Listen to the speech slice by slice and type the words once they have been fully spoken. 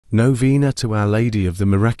Novena to Our Lady of the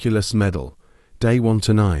Miraculous Medal, Day 1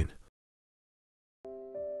 to 9.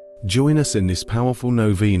 Join us in this powerful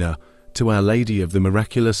novena to Our Lady of the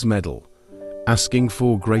Miraculous Medal, asking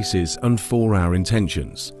for graces and for our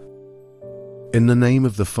intentions. In the name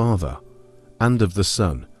of the Father, and of the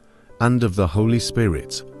Son, and of the Holy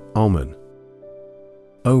Spirit. Amen.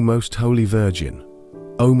 O most holy Virgin,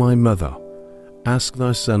 O my Mother, ask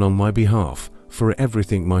thy Son on my behalf for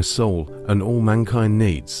everything my soul and all mankind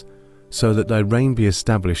needs, so that thy reign be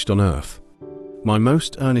established on earth. My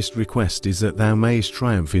most earnest request is that thou mayest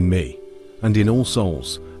triumph in me, and in all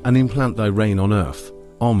souls, and implant thy reign on earth.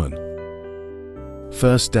 Amen.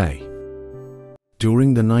 First day.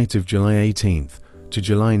 During the night of July 18th to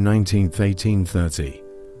July 19th, 1830,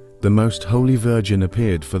 the Most Holy Virgin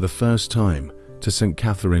appeared for the first time to Saint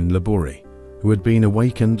Catherine Labouré, who had been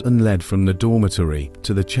awakened and led from the dormitory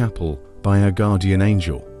to the chapel by her guardian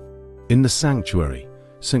angel. In the sanctuary,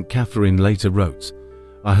 Saint Catherine later wrote,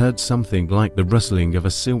 "I heard something like the rustling of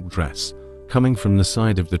a silk dress coming from the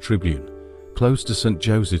side of the tribune, close to St.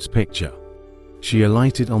 Joseph's picture. She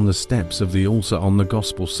alighted on the steps of the altar on the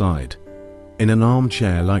gospel side, in an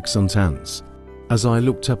armchair like St. Anne's. As I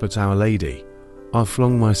looked up at Our Lady, I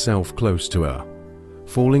flung myself close to her,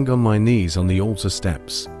 falling on my knees on the altar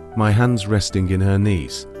steps, my hands resting in her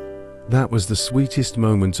knees. That was the sweetest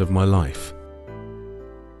moment of my life."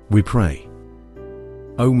 We pray.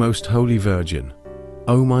 O most holy Virgin,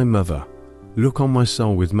 O my Mother, look on my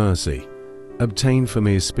soul with mercy. Obtain for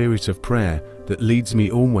me a spirit of prayer that leads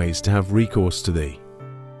me always to have recourse to thee.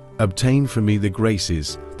 Obtain for me the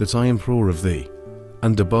graces that I implore of thee,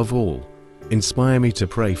 and above all, inspire me to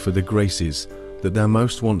pray for the graces that thou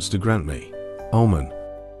most wants to grant me. Amen.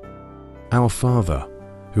 Our Father,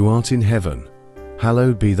 who art in heaven,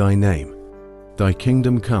 hallowed be thy name. Thy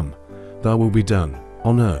kingdom come, thy will be done,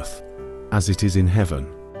 on earth, as it is in heaven.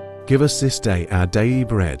 Give us this day our daily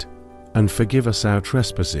bread, and forgive us our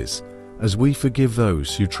trespasses, as we forgive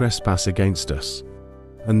those who trespass against us.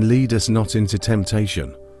 And lead us not into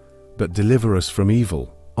temptation, but deliver us from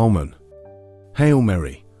evil. Amen. Hail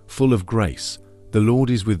Mary, full of grace, the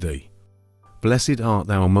Lord is with thee. Blessed art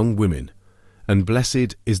thou among women, and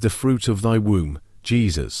blessed is the fruit of thy womb,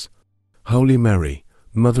 Jesus. Holy Mary,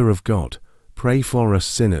 Mother of God, pray for us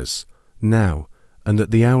sinners, now and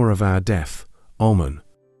at the hour of our death. Amen.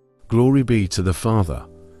 Glory be to the Father,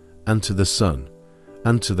 and to the Son,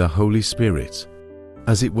 and to the Holy Spirit,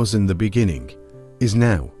 as it was in the beginning, is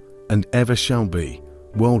now, and ever shall be,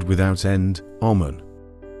 world without end. Amen.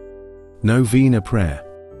 Novena Prayer.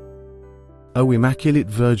 O Immaculate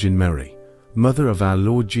Virgin Mary, Mother of our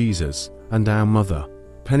Lord Jesus, and our Mother,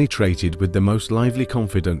 penetrated with the most lively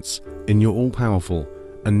confidence in your all-powerful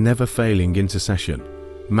and never-failing intercession,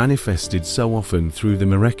 manifested so often through the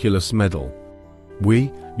miraculous medal,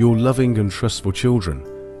 we, your loving and trustful children,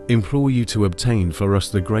 implore you to obtain for us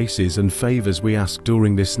the graces and favors we ask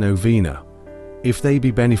during this novena, if they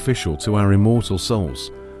be beneficial to our immortal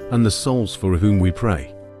souls and the souls for whom we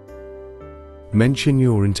pray. Mention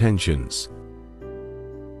your intentions.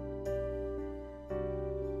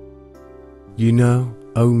 You know,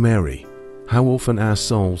 O Mary, how often our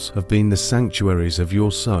souls have been the sanctuaries of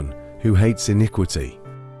your Son, who hates iniquity.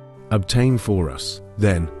 Obtain for us,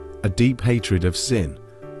 then, a deep hatred of sin,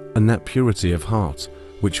 and that purity of heart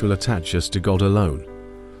which will attach us to God alone,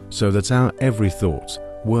 so that our every thought,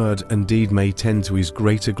 word and deed may tend to His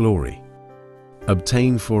greater glory.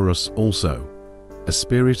 Obtain for us also a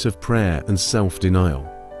spirit of prayer and self-denial,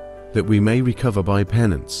 that we may recover by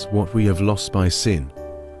penance what we have lost by sin,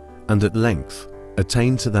 and at length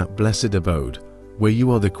attain to that blessed abode where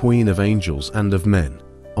you are the Queen of angels and of men.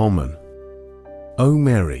 Amen. O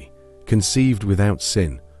Mary, conceived without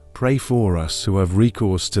sin, pray for us who have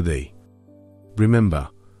recourse to thee. Remember,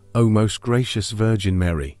 O most gracious Virgin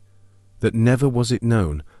Mary, that never was it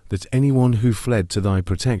known that anyone who fled to thy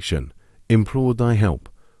protection, implored thy help,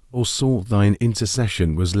 or sought thine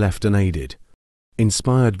intercession was left unaided.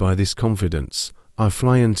 Inspired by this confidence, I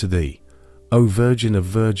fly unto thee, O Virgin of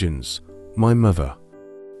Virgins, my Mother.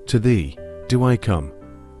 To thee do I come,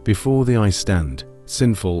 before thee I stand,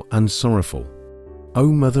 sinful and sorrowful. O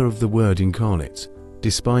Mother of the Word incarnate,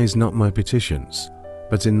 despise not my petitions,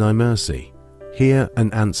 but in thy mercy, hear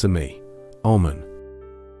and answer me. Amen.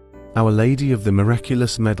 Our Lady of the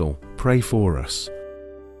Miraculous Medal, pray for us.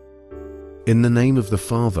 In the name of the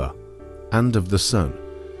Father, and of the Son,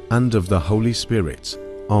 and of the Holy Spirit.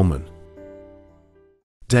 Amen.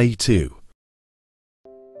 Day 2.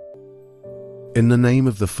 In the name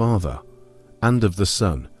of the Father, and of the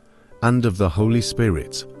Son, and of the Holy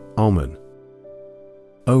Spirit. Amen.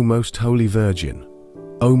 O most holy Virgin,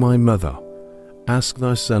 O my Mother, Ask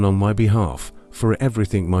thy Son on my behalf for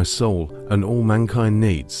everything my soul and all mankind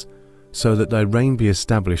needs, so that thy reign be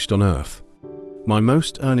established on earth. My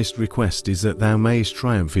most earnest request is that thou mayest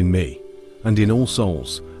triumph in me, and in all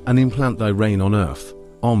souls, and implant thy reign on earth.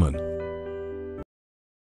 Amen.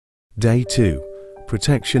 Day 2.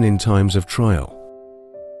 Protection in times of trial.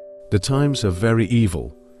 The times are very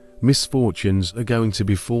evil. Misfortunes are going to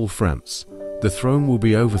befall France. The throne will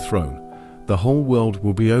be overthrown. The whole world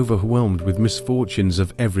will be overwhelmed with misfortunes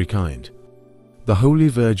of every kind. The Holy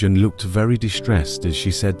Virgin looked very distressed as she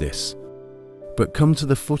said this. But come to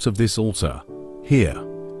the foot of this altar. Here,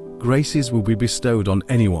 graces will be bestowed on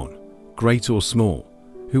anyone, great or small,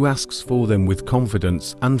 who asks for them with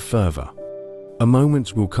confidence and fervor. A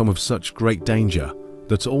moment will come of such great danger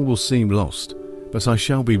that all will seem lost, but I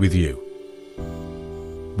shall be with you.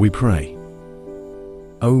 We pray.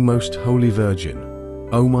 O most Holy Virgin,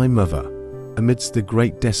 O my Mother, amidst the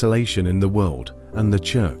great desolation in the world and the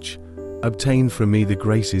Church, obtain from me the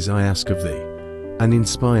graces I ask of thee, and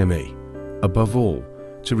inspire me, above all,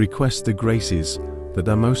 to request the graces that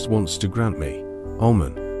thou most wants to grant me.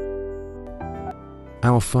 Amen.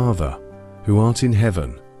 Our Father, who art in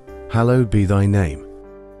heaven, hallowed be thy name.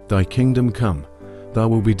 Thy kingdom come, thy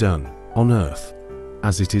will be done, on earth,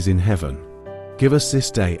 as it is in heaven. Give us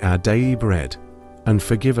this day our daily bread, and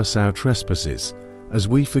forgive us our trespasses, as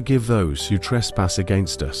we forgive those who trespass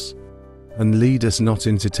against us. And lead us not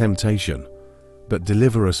into temptation, but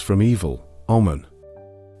deliver us from evil. Amen.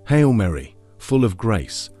 Hail Mary, full of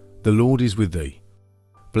grace, the Lord is with thee.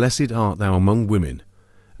 Blessed art thou among women,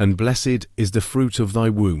 and blessed is the fruit of thy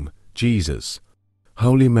womb, Jesus.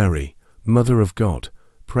 Holy Mary, Mother of God,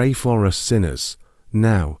 pray for us sinners,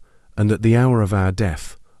 now and at the hour of our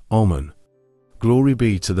death. Amen. Glory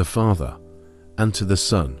be to the Father, and to the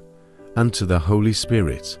Son, and to the Holy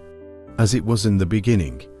Spirit, as it was in the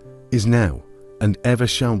beginning, is now, and ever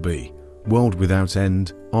shall be, world without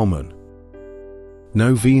end. Amen.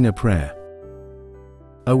 Novena Prayer.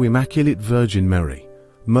 O Immaculate Virgin Mary,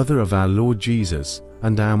 Mother of our Lord Jesus,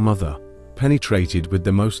 and our Mother, penetrated with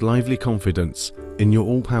the most lively confidence in your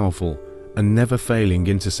all-powerful and never-failing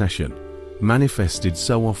intercession, manifested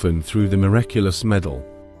so often through the Miraculous Medal,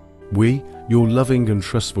 we, your loving and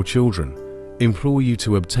trustful children, implore you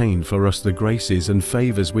to obtain for us the graces and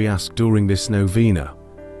favours we ask during this novena,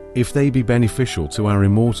 if they be beneficial to our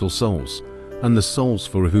immortal souls and the souls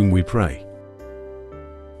for whom we pray.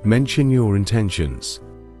 Mention your intentions.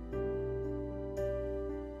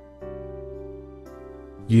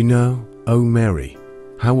 You know, O Mary,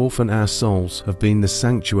 how often our souls have been the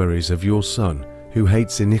sanctuaries of your Son, who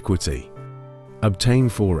hates iniquity. Obtain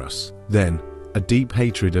for us, then, a deep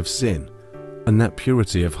hatred of sin, and that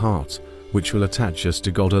purity of heart which will attach us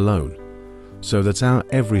to God alone, so that our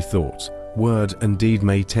every thought, word and deed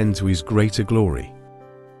may tend to His greater glory.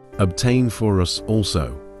 Obtain for us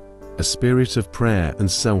also a spirit of prayer and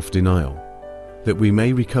self-denial, that we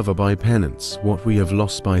may recover by penance what we have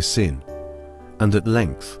lost by sin, and at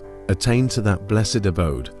length attain to that blessed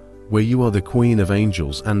abode where you are the Queen of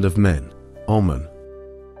angels and of men. Amen.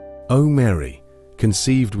 O Mary,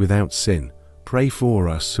 conceived without sin, pray for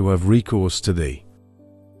us who have recourse to thee.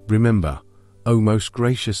 Remember, O most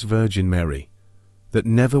gracious Virgin Mary, that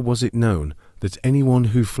never was it known that anyone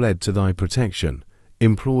who fled to thy protection,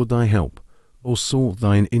 implored thy help, or sought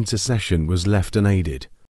thine intercession was left unaided.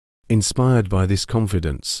 Inspired by this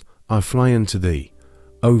confidence, I fly unto thee,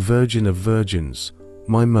 O Virgin of Virgins,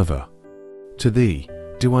 my Mother. To thee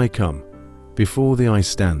do I come, before thee I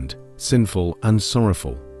stand, sinful and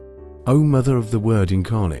sorrowful. O Mother of the Word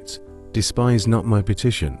incarnate, despise not my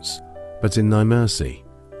petitions, but in thy mercy,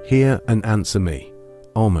 hear and answer me.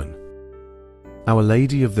 Amen. Our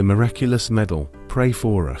Lady of the Miraculous Medal, pray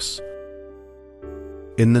for us.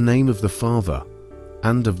 In the name of the Father,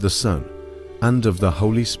 and of the Son, and of the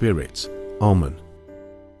Holy Spirit. Amen.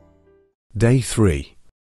 Day 3.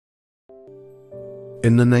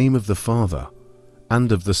 In the name of the Father,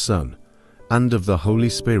 and of the Son, and of the Holy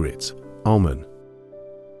Spirit. Amen.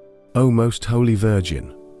 O most Holy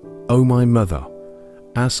Virgin, O my Mother,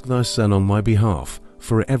 ask thy Son on my behalf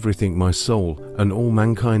for everything my soul and all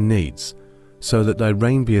mankind needs, so that thy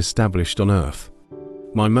reign be established on earth.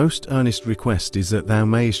 My most earnest request is that thou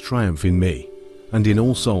mayest triumph in me, and in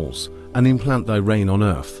all souls, and implant thy reign on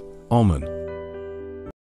earth. Amen.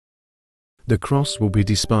 The cross will be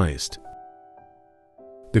despised.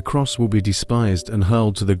 The cross will be despised and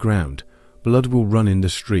hurled to the ground. Blood will run in the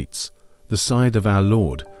streets. The side of our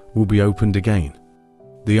Lord will be opened again.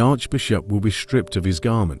 The Archbishop will be stripped of his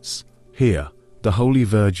garments. Here, the Holy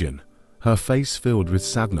Virgin, her face filled with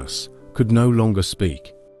sadness, could no longer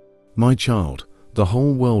speak. My child, the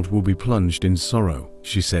whole world will be plunged in sorrow,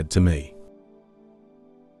 she said to me.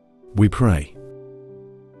 We pray.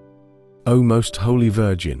 O most holy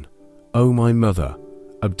Virgin, O my Mother,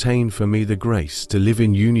 obtain for me the grace to live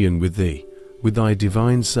in union with Thee, with Thy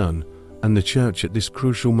divine Son, and the Church at this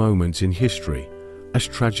crucial moment in history, as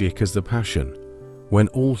tragic as the Passion, when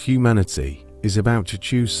all humanity is about to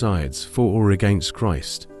choose sides for or against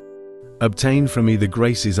Christ. Obtain for me the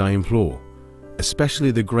graces I implore,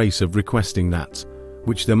 especially the grace of requesting that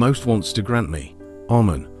which Thou most wants to grant me.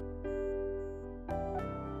 Amen.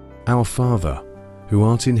 Our Father, who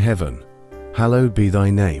art in heaven, hallowed be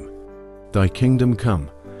Thy name. Thy kingdom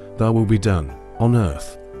come, Thy will be done, on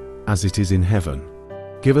earth, as it is in heaven.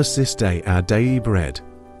 Give us this day our daily bread,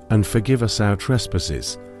 and forgive us our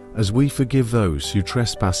trespasses, as we forgive those who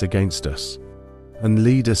trespass against us. And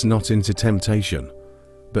lead us not into temptation,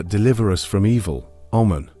 but deliver us from evil.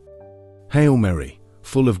 Amen. Hail Mary,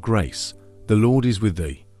 full of grace, the Lord is with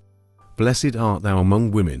Thee. Blessed art Thou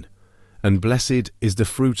among women, and blessed is the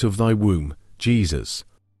fruit of Thy womb, Jesus.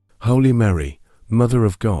 Holy Mary, Mother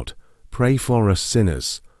of God, pray for us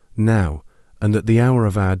sinners, now and at the hour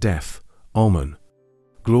of our death. Amen.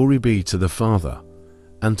 Glory be to the Father,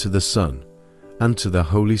 and to the Son, and to the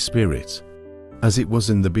Holy Spirit, as it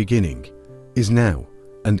was in the beginning, is now,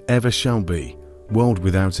 and ever shall be, world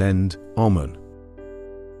without end. Amen.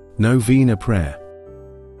 Novena Prayer.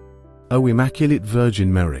 O Immaculate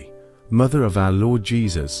Virgin Mary, Mother of our Lord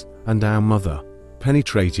Jesus, and our Mother,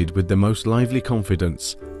 penetrated with the most lively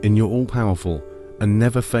confidence in your all-powerful and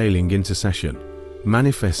never-failing intercession,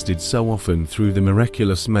 manifested so often through the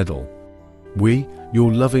miraculous medal, we,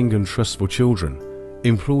 your loving and trustful children,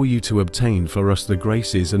 implore you to obtain for us the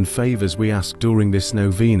graces and favors we ask during this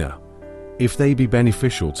novena, if they be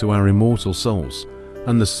beneficial to our immortal souls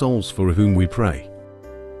and the souls for whom we pray.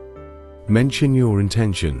 Mention your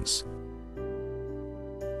intentions.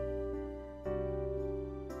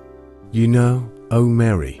 You know, O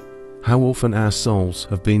Mary, how often our souls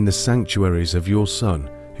have been the sanctuaries of your Son,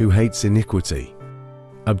 who hates iniquity.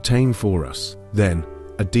 Obtain for us, then,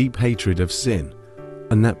 a deep hatred of sin,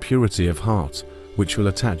 and that purity of heart which will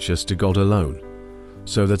attach us to God alone,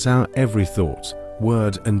 so that our every thought,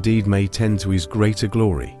 word and deed may tend to His greater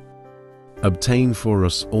glory. Obtain for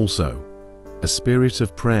us also a spirit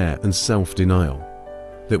of prayer and self-denial,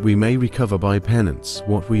 that we may recover by penance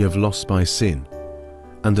what we have lost by sin,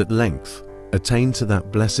 and at length attain to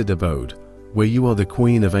that blessed abode where you are the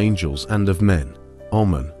Queen of angels and of men.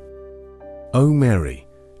 Amen. O Mary,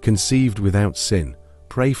 conceived without sin,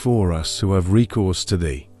 pray for us who have recourse to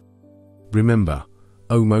Thee. Remember,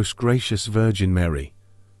 O most gracious Virgin Mary,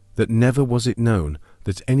 that never was it known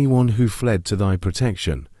that anyone who fled to Thy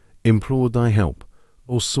protection, implored Thy help,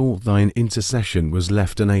 or sought Thine intercession was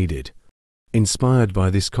left unaided. Inspired by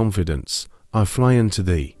this confidence, I fly unto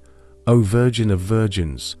Thee, O Virgin of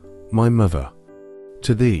Virgins, my Mother.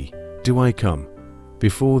 To Thee do I come,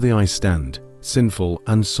 before Thee I stand, sinful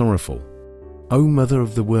and sorrowful. O Mother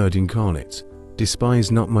of the Word incarnate,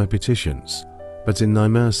 despise not my petitions, but in Thy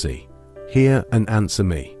mercy, hear and answer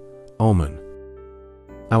me. Amen.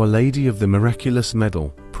 Our Lady of the Miraculous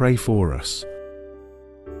Medal, pray for us.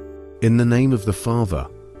 In the name of the Father,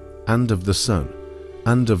 and of the Son,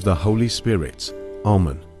 and of the Holy Spirit.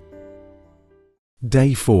 Amen.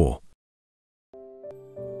 Day 4.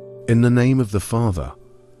 In the name of the Father,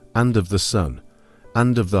 and of the Son,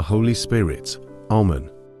 and of the Holy Spirit. Amen.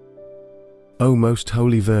 O most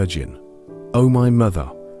holy Virgin, O my Mother,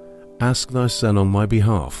 ask Thy Son on my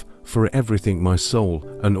behalf for everything my soul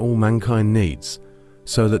and all mankind needs,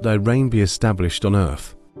 so that Thy reign be established on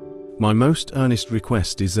earth. My most earnest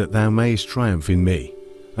request is that Thou mayest triumph in me,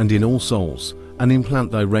 and in all souls, and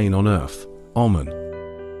implant Thy reign on earth.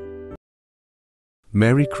 Amen.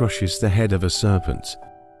 Mary crushes the head of a serpent.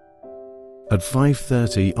 At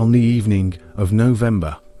 5:30 on the evening of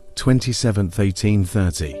November 27th,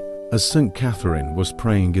 1830, as Saint Catherine was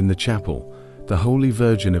praying in the chapel, the Holy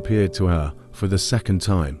Virgin appeared to her for the second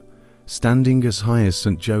time, standing as high as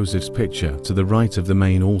St. Joseph's picture to the right of the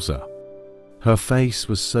main altar. Her face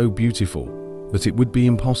was so beautiful that it would be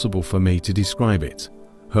impossible for me to describe it.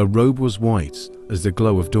 Her robe was white as the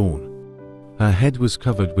glow of dawn. Her head was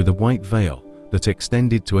covered with a white veil that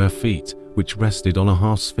extended to her feet, which rested on a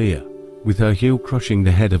half sphere, with her heel crushing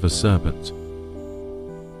the head of a serpent.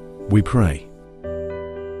 We pray.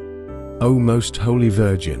 O most holy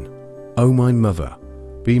Virgin, O my Mother,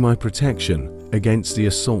 be my protection against the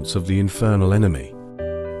assaults of the infernal enemy.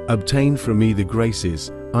 Obtain from me the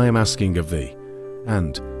graces I am asking of Thee,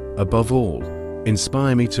 and, above all,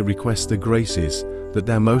 inspire me to request the graces that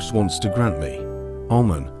Thou most wants to grant me.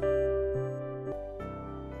 Amen.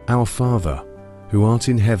 Our Father, who art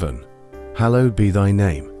in heaven, hallowed be thy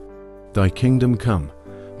name. Thy kingdom come,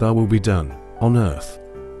 thy will be done, on earth,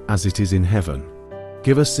 as it is in heaven.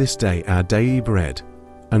 Give us this day our daily bread,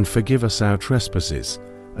 and forgive us our trespasses,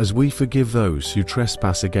 as we forgive those who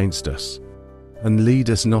trespass against us. And lead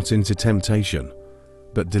us not into temptation,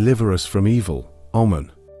 but deliver us from evil.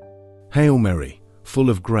 Amen. Hail Mary, full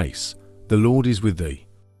of grace, the Lord is with thee.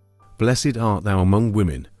 Blessed art thou among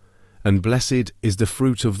women, and blessed is the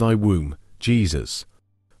fruit of thy womb, Jesus.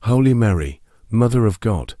 Holy Mary, Mother of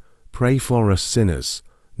God, pray for us sinners,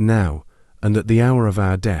 now and at the hour of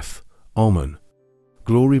our death. Amen.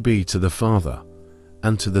 Glory be to the Father,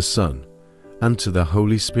 and to the Son, and to the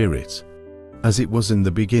Holy Spirit, as it was in the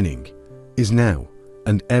beginning, is now,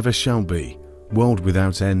 and ever shall be, world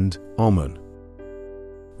without end. Amen.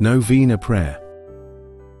 Novena Prayer.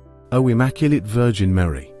 O Immaculate Virgin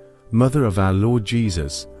Mary, Mother of our Lord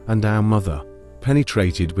Jesus, and our Mother,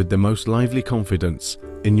 penetrated with the most lively confidence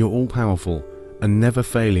in your all-powerful and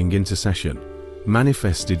never-failing intercession,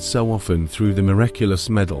 manifested so often through the miraculous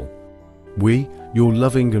medal, we, your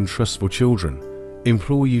loving and trustful children,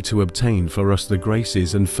 implore you to obtain for us the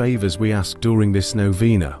graces and favors we ask during this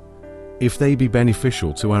novena, if they be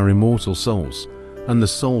beneficial to our immortal souls and the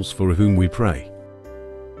souls for whom we pray.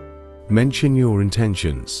 Mention your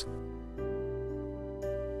intentions.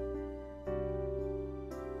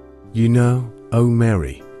 You know, O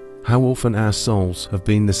Mary, how often our souls have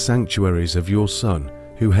been the sanctuaries of your Son,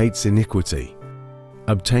 who hates iniquity.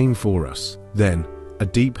 Obtain for us, then, a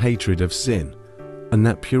deep hatred of sin, and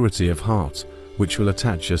that purity of heart which will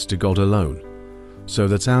attach us to God alone, so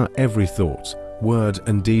that our every thought, word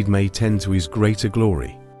and deed may tend to His greater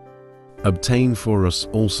glory. Obtain for us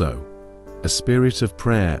also a spirit of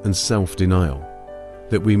prayer and self-denial,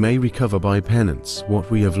 that we may recover by penance what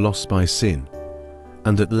we have lost by sin,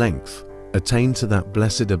 and at length attain to that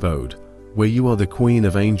blessed abode where you are the Queen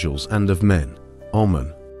of angels and of men.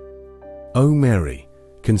 Amen. O Mary,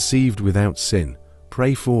 conceived without sin,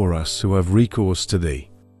 pray for us who have recourse to thee.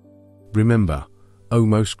 Remember, O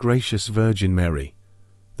most gracious Virgin Mary,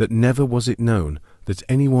 that never was it known that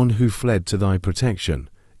anyone who fled to thy protection,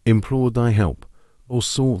 implored thy help, or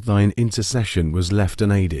sought thine intercession was left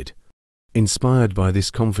unaided. Inspired by this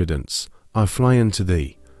confidence, I fly unto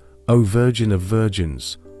thee, O Virgin of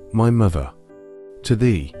Virgins, my Mother. To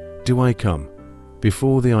thee do I come,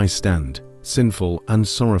 before thee I stand, sinful and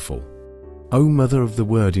sorrowful. O Mother of the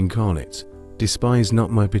Word incarnate, despise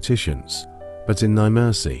not my petitions, but in thy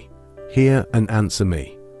mercy, hear and answer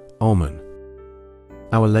me. Amen.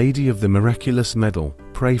 Our Lady of the Miraculous Medal,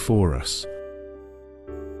 pray for us.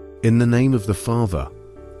 In the name of the Father,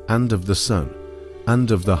 and of the Son,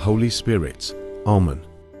 and of the Holy Spirit. Amen.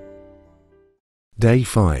 Day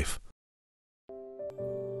 5.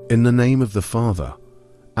 In the name of the Father,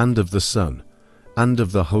 and of the Son, and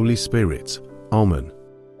of the Holy Spirit. Amen.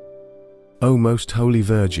 O most holy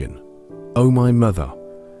Virgin, O my Mother,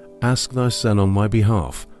 ask thy Son on my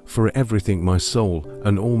behalf for everything my soul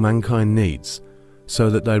and all mankind needs, so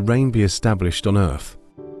that thy reign be established on earth.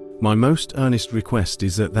 My most earnest request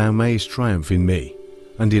is that thou mayest triumph in me,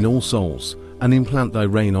 and in all souls, and implant thy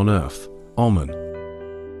reign on earth. Amen.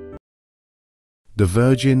 The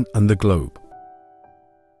Virgin and the Globe.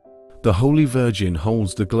 The Holy Virgin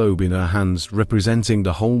holds the globe in her hands, representing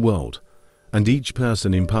the whole world, and each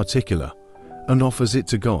person in particular, and offers it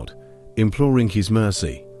to God, imploring His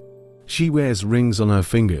mercy. She wears rings on her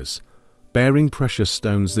fingers, bearing precious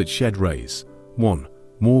stones that shed rays, one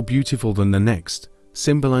more beautiful than the next,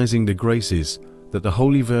 symbolizing the graces that the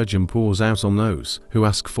Holy Virgin pours out on those who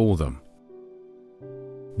ask for them.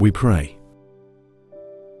 We pray.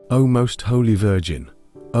 O most holy Virgin,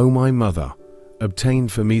 O my Mother, obtain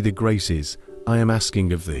for me the graces I am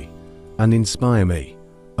asking of thee, and inspire me,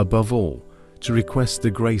 above all, to request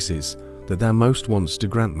the graces that thou most wants to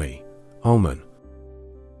grant me. Amen.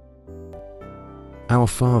 Our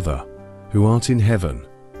Father, who art in heaven,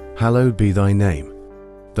 hallowed be thy name.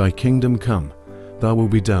 Thy kingdom come, thy will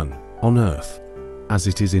be done, on earth, as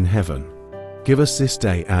it is in heaven. Give us this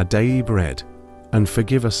day our daily bread, and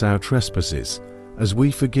forgive us our trespasses, as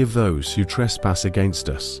we forgive those who trespass against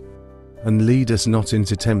us. And lead us not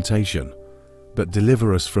into temptation, but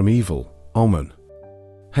deliver us from evil. Amen.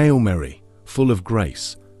 Hail Mary, full of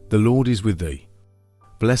grace, the Lord is with thee.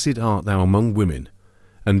 Blessed art thou among women,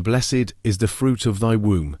 and blessed is the fruit of thy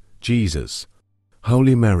womb, Jesus.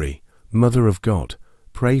 Holy Mary, Mother of God,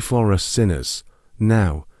 pray for us sinners,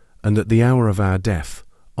 now and at the hour of our death.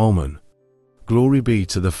 Amen. Glory be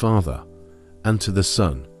to the Father, and to the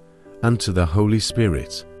Son, and to the Holy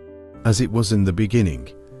Spirit, as it was in the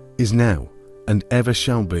beginning, is now, and ever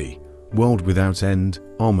shall be, world without end.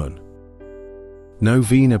 Amen.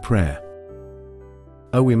 Novena Prayer.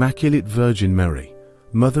 O Immaculate Virgin Mary,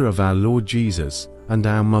 Mother of our Lord Jesus and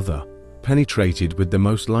our Mother, penetrated with the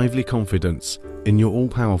most lively confidence in your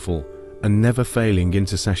all-powerful and never-failing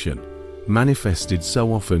intercession, manifested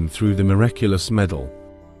so often through the miraculous medal,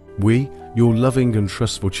 we, your loving and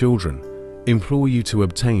trustful children, implore you to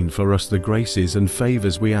obtain for us the graces and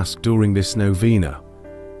favors we ask during this novena,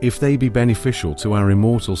 if they be beneficial to our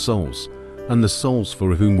immortal souls and the souls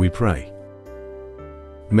for whom we pray.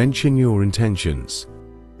 Mention your intentions.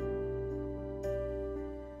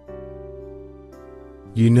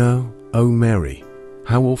 You know, O Mary,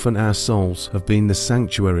 how often our souls have been the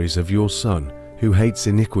sanctuaries of your Son, who hates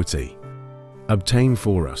iniquity. Obtain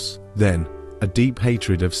for us, then, a deep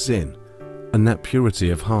hatred of sin, and that purity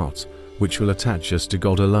of heart which will attach us to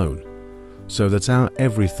God alone, so that our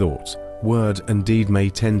every thought, word and deed may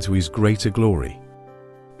tend to His greater glory.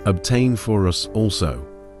 Obtain for us also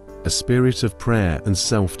a spirit of prayer and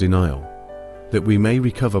self-denial, that we may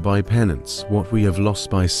recover by penance what we have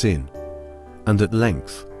lost by sin, and at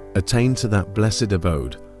length attain to that blessed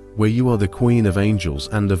abode where you are the Queen of angels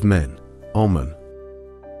and of men. Amen.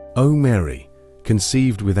 O Mary,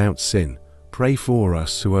 conceived without sin, pray for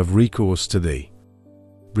us who have recourse to thee.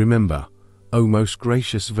 Remember, O most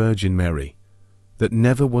gracious Virgin Mary, that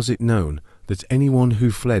never was it known that anyone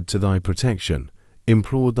who fled to thy protection,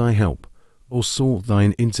 implored thy help, or sought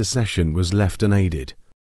thine intercession was left unaided.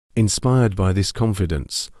 Inspired by this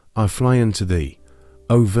confidence, I fly unto thee,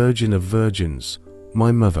 O Virgin of Virgins,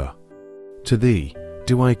 my Mother. To thee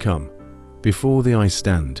do I come, before thee I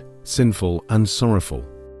stand, sinful and sorrowful.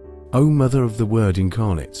 O Mother of the Word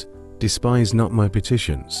incarnate, despise not my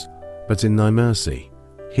petitions, but in thy mercy,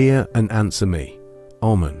 hear and answer me.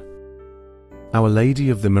 Amen. Our Lady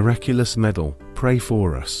of the Miraculous Medal, pray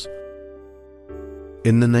for us.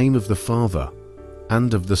 In the name of the Father,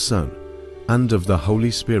 and of the Son, and of the Holy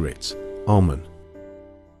Spirit. Amen.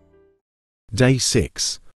 Day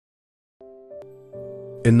 6.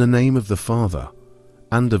 In the name of the Father,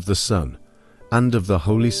 and of the Son, and of the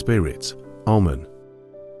Holy Spirit. Amen.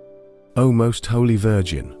 O most holy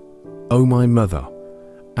Virgin, O my Mother,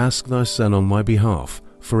 ask thy Son on my behalf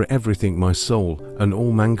for everything my soul and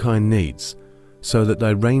all mankind needs, so that thy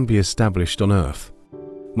reign be established on earth.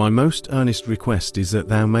 My most earnest request is that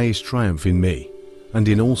thou mayest triumph in me, and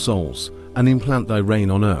in all souls, and implant thy reign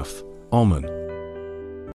on earth. Amen.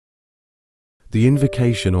 The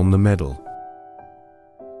Invocation on the Medal.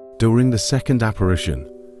 During the second apparition,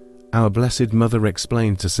 our Blessed Mother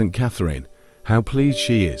explained to Saint Catherine how pleased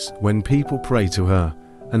she is when people pray to her,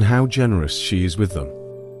 and how generous she is with them,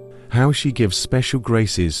 how she gives special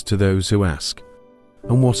graces to those who ask,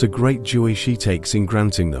 and what a great joy she takes in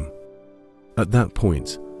granting them. At that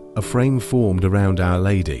point, a frame formed around Our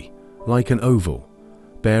Lady, like an oval,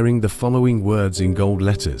 bearing the following words in gold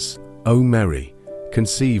letters: O Mary,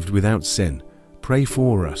 conceived without sin, pray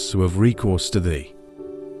for us who have recourse to thee.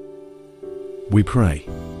 We pray.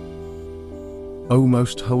 O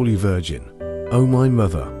most holy Virgin, O my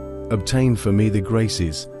Mother, obtain for me the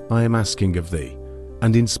graces I am asking of thee,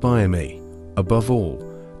 and inspire me, above all,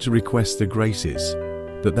 to request the graces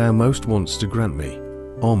that thou most wants to grant me.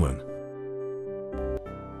 Amen.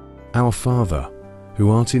 Our Father,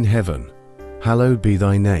 who art in heaven, hallowed be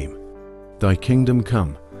thy name. Thy kingdom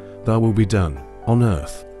come, thy will be done, on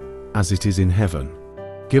earth, as it is in heaven.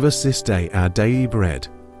 Give us this day our daily bread,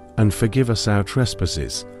 and forgive us our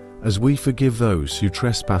trespasses, as we forgive those who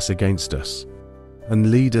trespass against us. And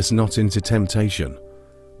lead us not into temptation,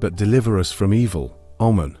 but deliver us from evil.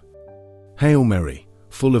 Amen. Hail Mary,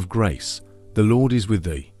 full of grace, the Lord is with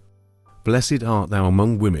thee. Blessed art thou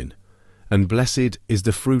among women, and blessed is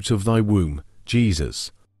the fruit of thy womb,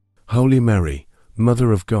 Jesus. Holy Mary,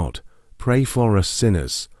 Mother of God, pray for us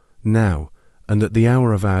sinners, now and at the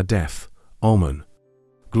hour of our death. Amen.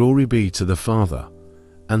 Glory be to the Father,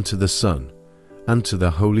 and to the Son, and to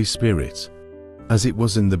the Holy Spirit, as it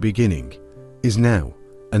was in the beginning, is now,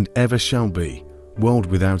 and ever shall be, world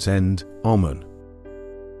without end. Amen.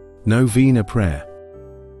 Novena Prayer.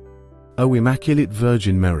 O Immaculate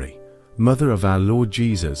Virgin Mary, Mother of our Lord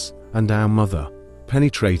Jesus and our Mother,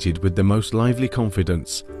 penetrated with the most lively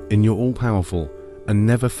confidence in your all-powerful and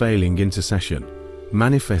never-failing intercession,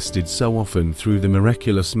 manifested so often through the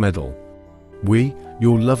miraculous medal, we,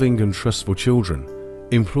 your loving and trustful children,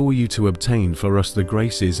 implore you to obtain for us the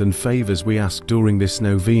graces and favors we ask during this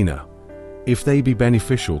novena, if they be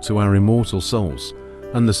beneficial to our immortal souls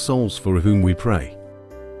and the souls for whom we pray.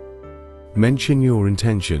 Mention your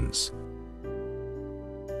intentions.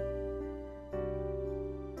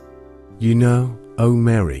 You know, O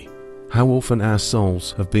Mary, how often our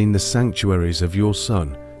souls have been the sanctuaries of your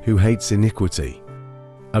Son, who hates iniquity.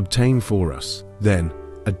 Obtain for us, then,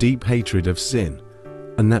 a deep hatred of sin,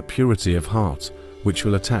 and that purity of heart which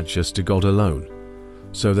will attach us to God alone,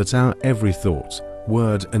 so that our every thought,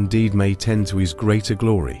 word and deed may tend to His greater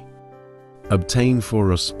glory. Obtain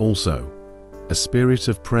for us also a spirit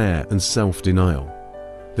of prayer and self-denial,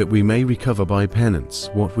 that we may recover by penance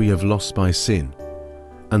what we have lost by sin,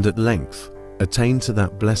 and at length attain to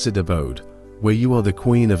that blessed abode where you are the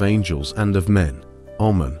Queen of angels and of men.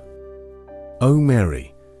 Amen. O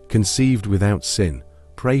Mary, conceived without sin,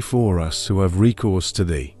 pray for us who have recourse to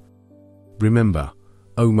Thee. Remember,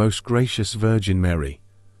 O most gracious Virgin Mary,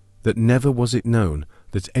 that never was it known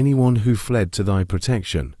that anyone who fled to Thy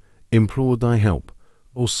protection, implored Thy help,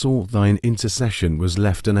 or sought Thine intercession was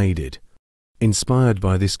left unaided. Inspired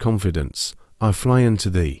by this confidence, I fly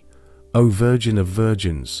unto Thee, O Virgin of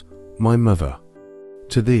Virgins, my Mother.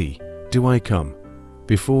 To Thee do I come,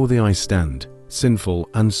 before Thee I stand, sinful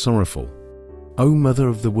and sorrowful. O Mother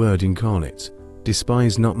of the Word incarnate,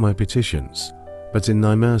 despise not my petitions, but in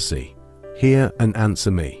Thy mercy, hear and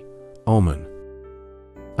answer me. Amen.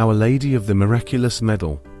 Our Lady of the Miraculous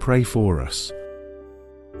Medal, pray for us.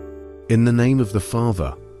 In the name of the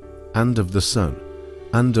Father, and of the Son,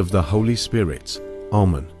 and of the Holy Spirit.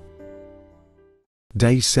 Amen.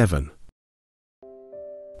 Day 7.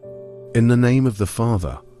 In the name of the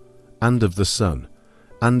Father, and of the Son,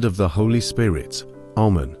 and of the Holy Spirit.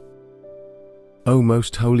 Amen. O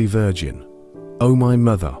most holy Virgin, O my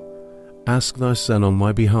Mother, ask Thy Son on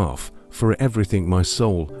my behalf for everything my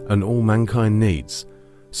soul and all mankind needs,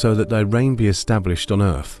 so that Thy reign be established on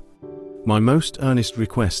earth. My most earnest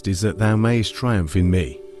request is that Thou mayest triumph in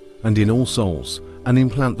me, and in all souls, and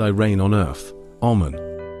implant Thy reign on earth.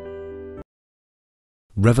 Amen.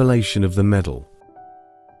 Revelation of the Medal.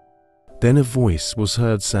 Then a voice was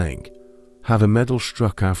heard saying, Have a medal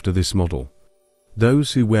struck after this model.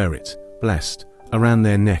 Those who wear it, blessed, around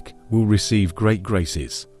their neck, will receive great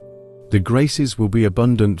graces. The graces will be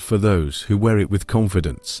abundant for those who wear it with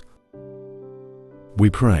confidence.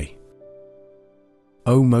 We pray.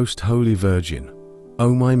 O most holy Virgin,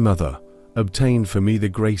 O my Mother, obtain for me the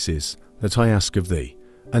graces that I ask of Thee,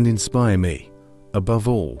 and inspire me, above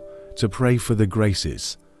all, to pray for the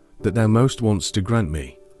graces that Thou most wants to grant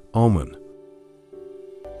me. Amen.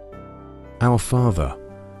 Our Father,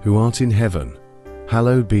 who art in heaven,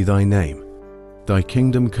 hallowed be Thy name. Thy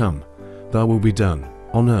kingdom come, Thy will be done,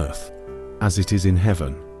 on earth, as it is in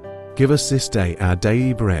heaven. Give us this day our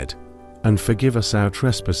daily bread, and forgive us our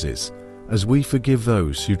trespasses, as we forgive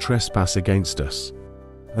those who trespass against us.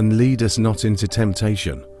 And lead us not into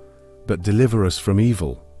temptation, but deliver us from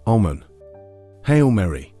evil. Amen. Hail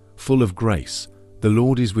Mary, full of grace, the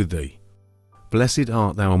Lord is with Thee. Blessed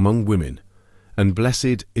art Thou among women, and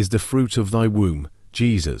blessed is the fruit of Thy womb,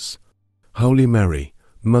 Jesus. Holy Mary,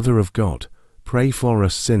 Mother of God, pray for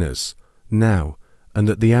us sinners, now and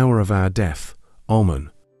at the hour of our death. Amen.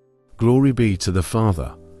 Glory be to the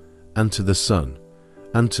Father, and to the Son,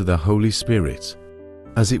 and to the Holy Spirit,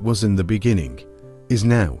 as it was in the beginning, is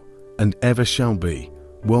now, and ever shall be,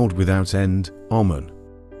 world without end. Amen.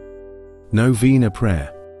 Novena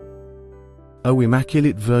Prayer. O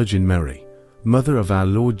Immaculate Virgin Mary, Mother of our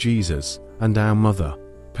Lord Jesus, and our Mother,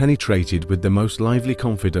 penetrated with the most lively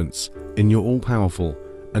confidence in your all-powerful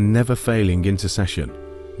and never-failing intercession,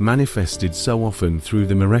 manifested so often through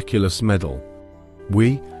the miraculous medal,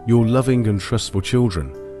 we, your loving and trustful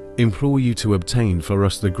children, implore you to obtain for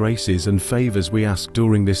us the graces and favors we ask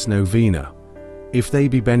during this novena, if they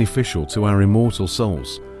be beneficial to our immortal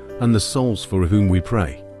souls and the souls for whom we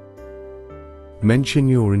pray. Mention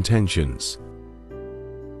your intentions.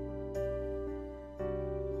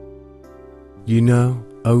 You know,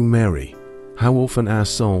 O Mary, how often our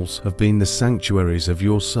souls have been the sanctuaries of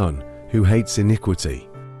your Son, who hates iniquity.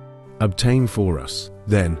 Obtain for us,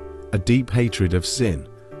 then, a deep hatred of sin,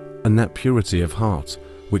 and that purity of heart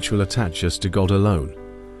which will attach us to God alone,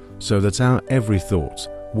 so that our every thought,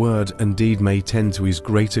 word and deed may tend to His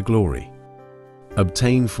greater glory.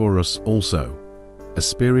 Obtain for us also a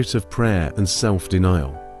spirit of prayer and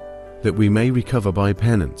self-denial, that we may recover by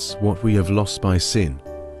penance what we have lost by sin,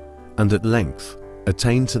 and at length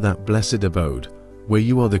attain to that blessed abode where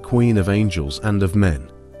you are the Queen of angels and of men.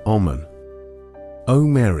 Amen. O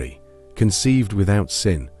Mary, conceived without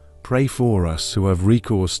sin, pray for us who have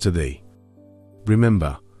recourse to Thee.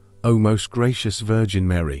 Remember, O most gracious Virgin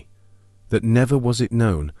Mary, that never was it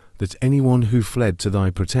known that anyone who fled to Thy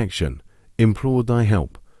protection, implored Thy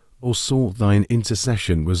help, or sought Thine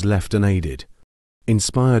intercession was left unaided.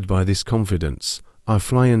 Inspired by this confidence, I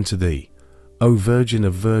fly unto Thee, O Virgin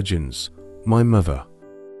of Virgins, my Mother.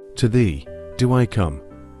 To Thee do I come,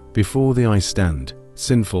 before Thee I stand,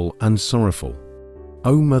 sinful and sorrowful.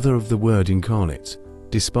 O Mother of the Word incarnate,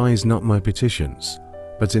 despise not my petitions,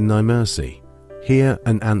 but in thy mercy, hear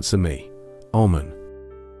and answer me. Amen.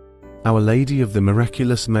 Our Lady of the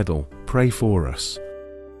Miraculous Medal, pray for us.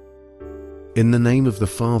 In the name of the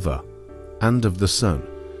Father, and of the Son,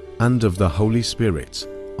 and of the Holy Spirit.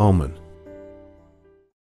 Amen.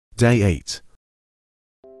 Day 8.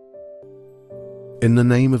 In the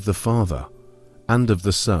name of the Father, and of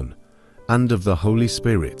the Son, and of the Holy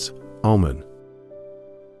Spirit. Amen.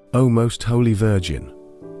 O most holy Virgin,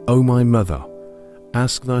 O my Mother,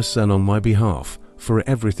 ask thy Son on my behalf for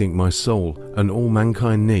everything my soul and all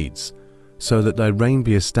mankind needs, so that thy reign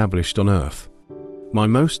be established on earth. My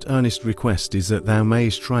most earnest request is that thou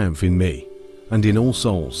mayest triumph in me, and in all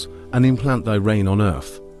souls, and implant thy reign on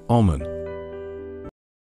earth. Amen.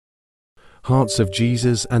 Hearts of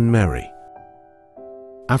Jesus and Mary.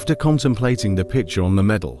 After contemplating the picture on the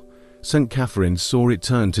medal, Saint Catherine saw it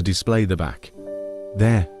turn to display the back.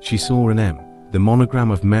 There she saw an M, the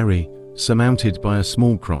monogram of Mary, surmounted by a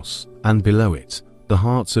small cross, and below it, the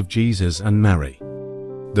hearts of Jesus and Mary.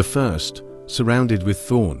 The first, surrounded with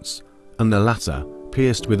thorns, and the latter,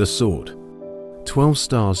 pierced with a sword. 12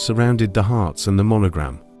 stars surrounded the hearts and the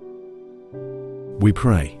monogram. We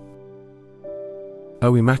pray.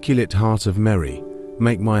 O Immaculate Heart of Mary,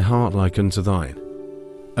 make my heart like unto thine.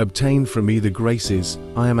 Obtain from me the graces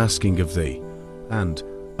I am asking of thee, and,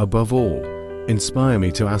 above all, inspire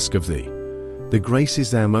me to ask of thee the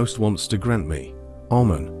graces thou most wantst to grant me.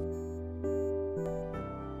 Amen.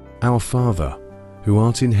 Our Father, who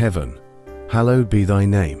art in heaven, hallowed be thy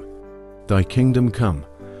name. Thy kingdom come,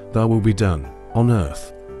 thy will be done, on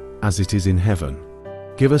earth, as it is in heaven.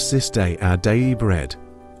 Give us this day our daily bread,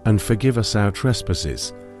 and forgive us our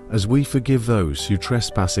trespasses, as we forgive those who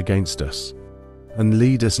trespass against us. And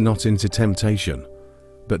lead us not into temptation,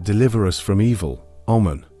 but deliver us from evil.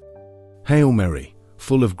 Amen. Hail Mary,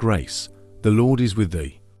 full of grace, the Lord is with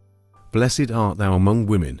thee. Blessed art thou among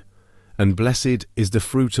women, and blessed is the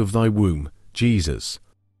fruit of thy womb, Jesus.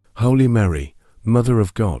 Holy Mary, Mother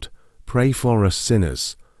of God, pray for us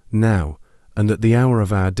sinners, now and at the hour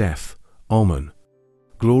of our death. Amen.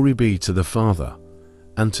 Glory be to the Father,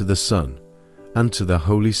 and to the Son, and to the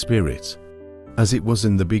Holy Spirit, as it was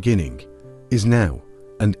in the beginning, is now,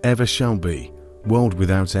 and ever shall be, world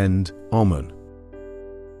without end. Amen.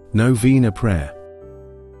 Novena Prayer.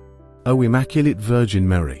 O Immaculate Virgin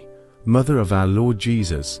Mary, Mother of our Lord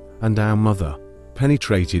Jesus, and our Mother,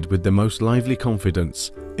 penetrated with the most lively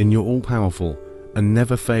confidence in your all-powerful and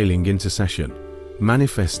never-failing intercession,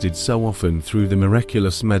 manifested so often through the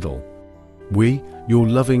miraculous medal, we, your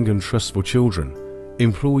loving and trustful children,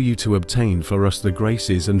 implore you to obtain for us the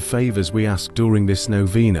graces and favours we ask during this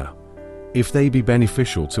novena, if they be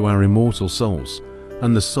beneficial to our immortal souls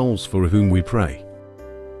and the souls for whom we pray.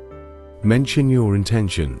 Mention your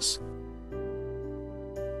intentions.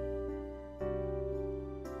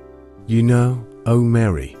 You know, O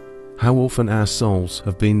Mary, how often our souls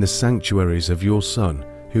have been the sanctuaries of your Son,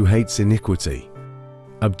 who hates iniquity.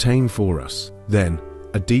 Obtain for us, then,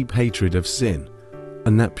 a deep hatred of sin,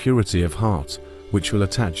 and that purity of heart which will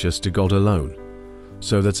attach us to God alone,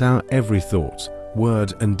 so that our every thought,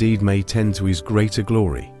 word and deed may tend to His greater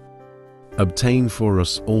glory. Obtain for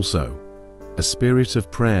us also a spirit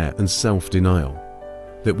of prayer and self-denial,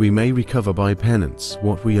 that we may recover by penance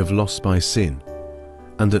what we have lost by sin,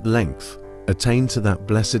 and at length attain to that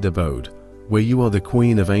blessed abode where you are the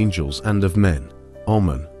Queen of angels and of men.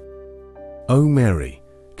 Amen. O Mary,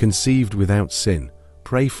 conceived without sin,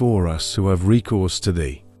 pray for us who have recourse to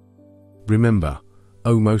thee. Remember,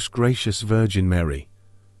 O most gracious Virgin Mary,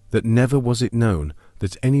 that never was it known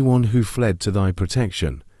that anyone who fled to thy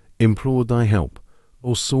protection, implored thy help,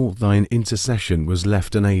 or sought thine intercession was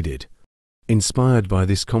left unaided. Inspired by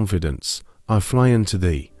this confidence, I fly unto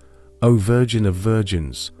thee, O Virgin of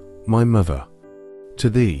Virgins, my Mother. To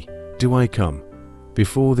thee do I come,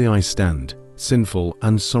 before thee I stand, sinful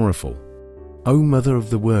and sorrowful. O Mother of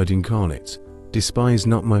the Word incarnate, despise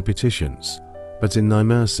not my petitions, but in thy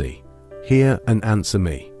mercy, hear and answer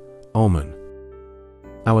me. Amen.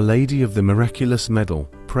 Our Lady of the Miraculous Medal,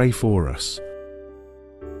 pray for us.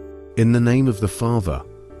 In the name of the Father,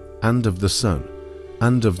 and of the Son,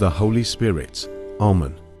 and of the Holy Spirit.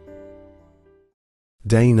 Amen.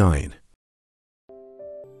 Day 9.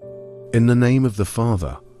 In the name of the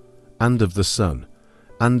Father, and of the Son,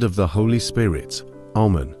 and of the Holy Spirit.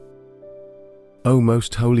 Amen. O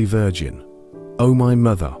most holy Virgin, O my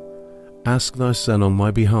Mother, ask thy Son on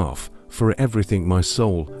my behalf for everything my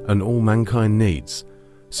soul and all mankind needs,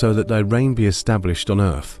 so that thy reign be established on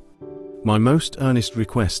earth. My most earnest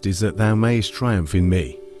request is that thou mayest triumph in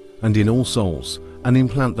me, and in all souls, and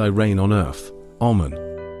implant thy reign on earth.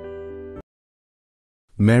 Amen.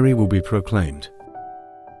 Mary will be proclaimed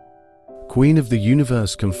Queen of the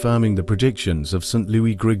Universe, confirming the predictions of St.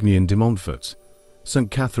 Louis Grignion de Montfort. Saint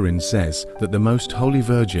Catherine says that the Most Holy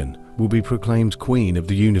Virgin will be proclaimed Queen of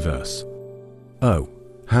the Universe. Oh,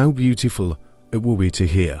 how beautiful it will be to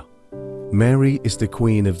hear. Mary is the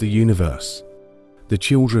Queen of the Universe. The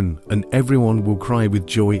children and everyone will cry with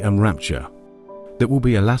joy and rapture. There will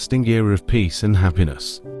be a lasting era of peace and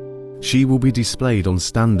happiness. She will be displayed on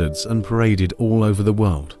standards and paraded all over the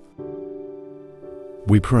world.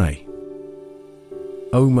 We pray.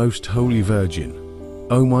 O Most Holy Virgin,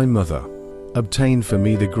 O my Mother, obtain for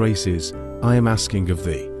me the graces I am asking of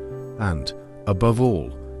Thee, and, above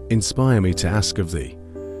all, inspire me to ask of Thee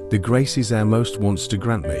the graces Thou most wants to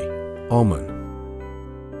grant me. Amen.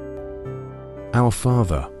 Our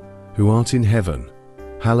Father, who art in heaven,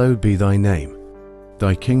 hallowed be Thy name.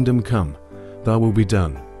 Thy kingdom come, Thy will be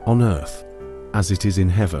done, on earth, as it is in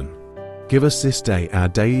heaven. Give us this day our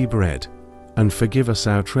daily bread, and forgive us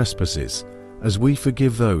our trespasses, as we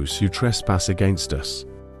forgive those who trespass against us.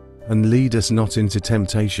 And lead us not into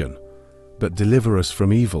temptation, but deliver us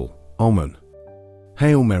from evil. Amen.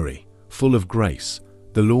 Hail Mary, full of grace,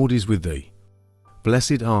 the Lord is with thee.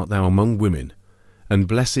 Blessed art thou among women, and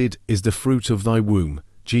blessed is the fruit of thy womb,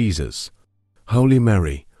 Jesus. Holy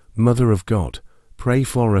Mary, Mother of God, pray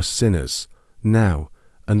for us sinners, now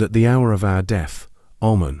and at the hour of our death.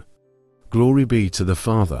 Amen. Glory be to the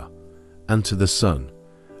Father, and to the Son,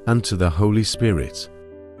 and to the Holy Spirit,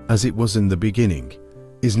 as it was in the beginning,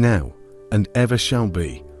 is now, and ever shall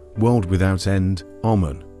be, world without end.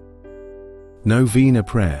 Amen. Novena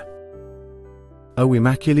Prayer. O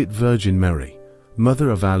Immaculate Virgin Mary,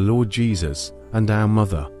 Mother of our Lord Jesus, and our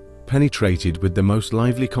Mother, penetrated with the most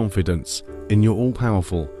lively confidence in your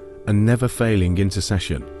all-powerful and never-failing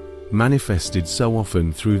intercession, manifested so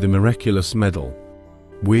often through the Miraculous Medal,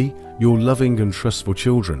 we, your loving and trustful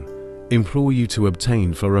children, implore you to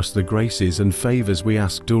obtain for us the graces and favours we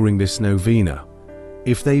ask during this novena,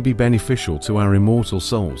 if they be beneficial to our immortal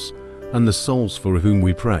souls and the souls for whom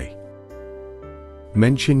we pray.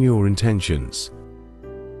 Mention your intentions.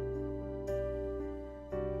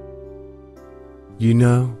 You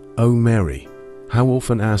know, O Mary, how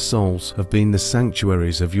often our souls have been the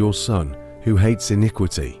sanctuaries of your Son, who hates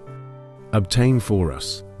iniquity. Obtain for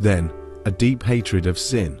us, then, a deep hatred of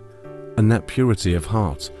sin, and that purity of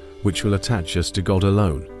heart which will attach us to God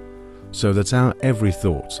alone, so that our every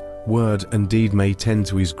thought, word and deed may tend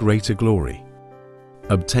to His greater glory.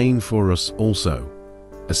 Obtain for us also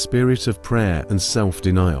a spirit of prayer and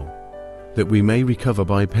self-denial, that we may recover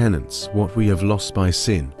by penance what we have lost by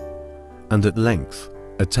sin, and at length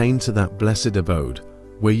attain to that blessed abode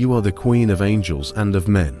where you are the Queen of angels and of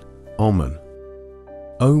men. Amen.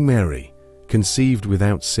 O Mary, conceived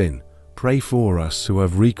without sin, pray for us who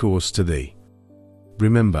have recourse to Thee.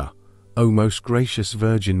 Remember, O most gracious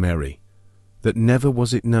Virgin Mary, that never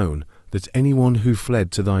was it known that anyone who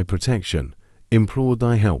fled to Thy protection, implored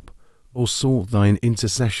Thy help, or sought Thine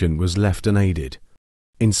intercession was left unaided.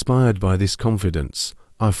 Inspired by this confidence,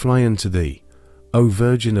 I fly unto Thee, O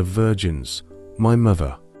Virgin of Virgins, my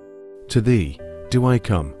Mother. To Thee do I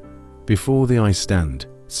come, before Thee I stand,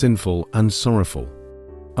 sinful and sorrowful.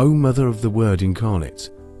 O Mother of the Word incarnate,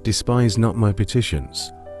 despise not my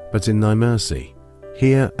petitions, but in Thy mercy,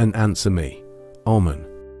 hear and answer me. Amen.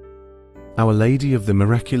 Our Lady of the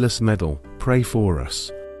Miraculous Medal, pray for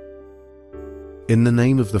us. In the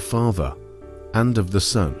name of the Father, and of the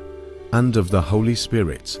Son, and of the Holy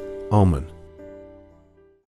Spirit. Amen.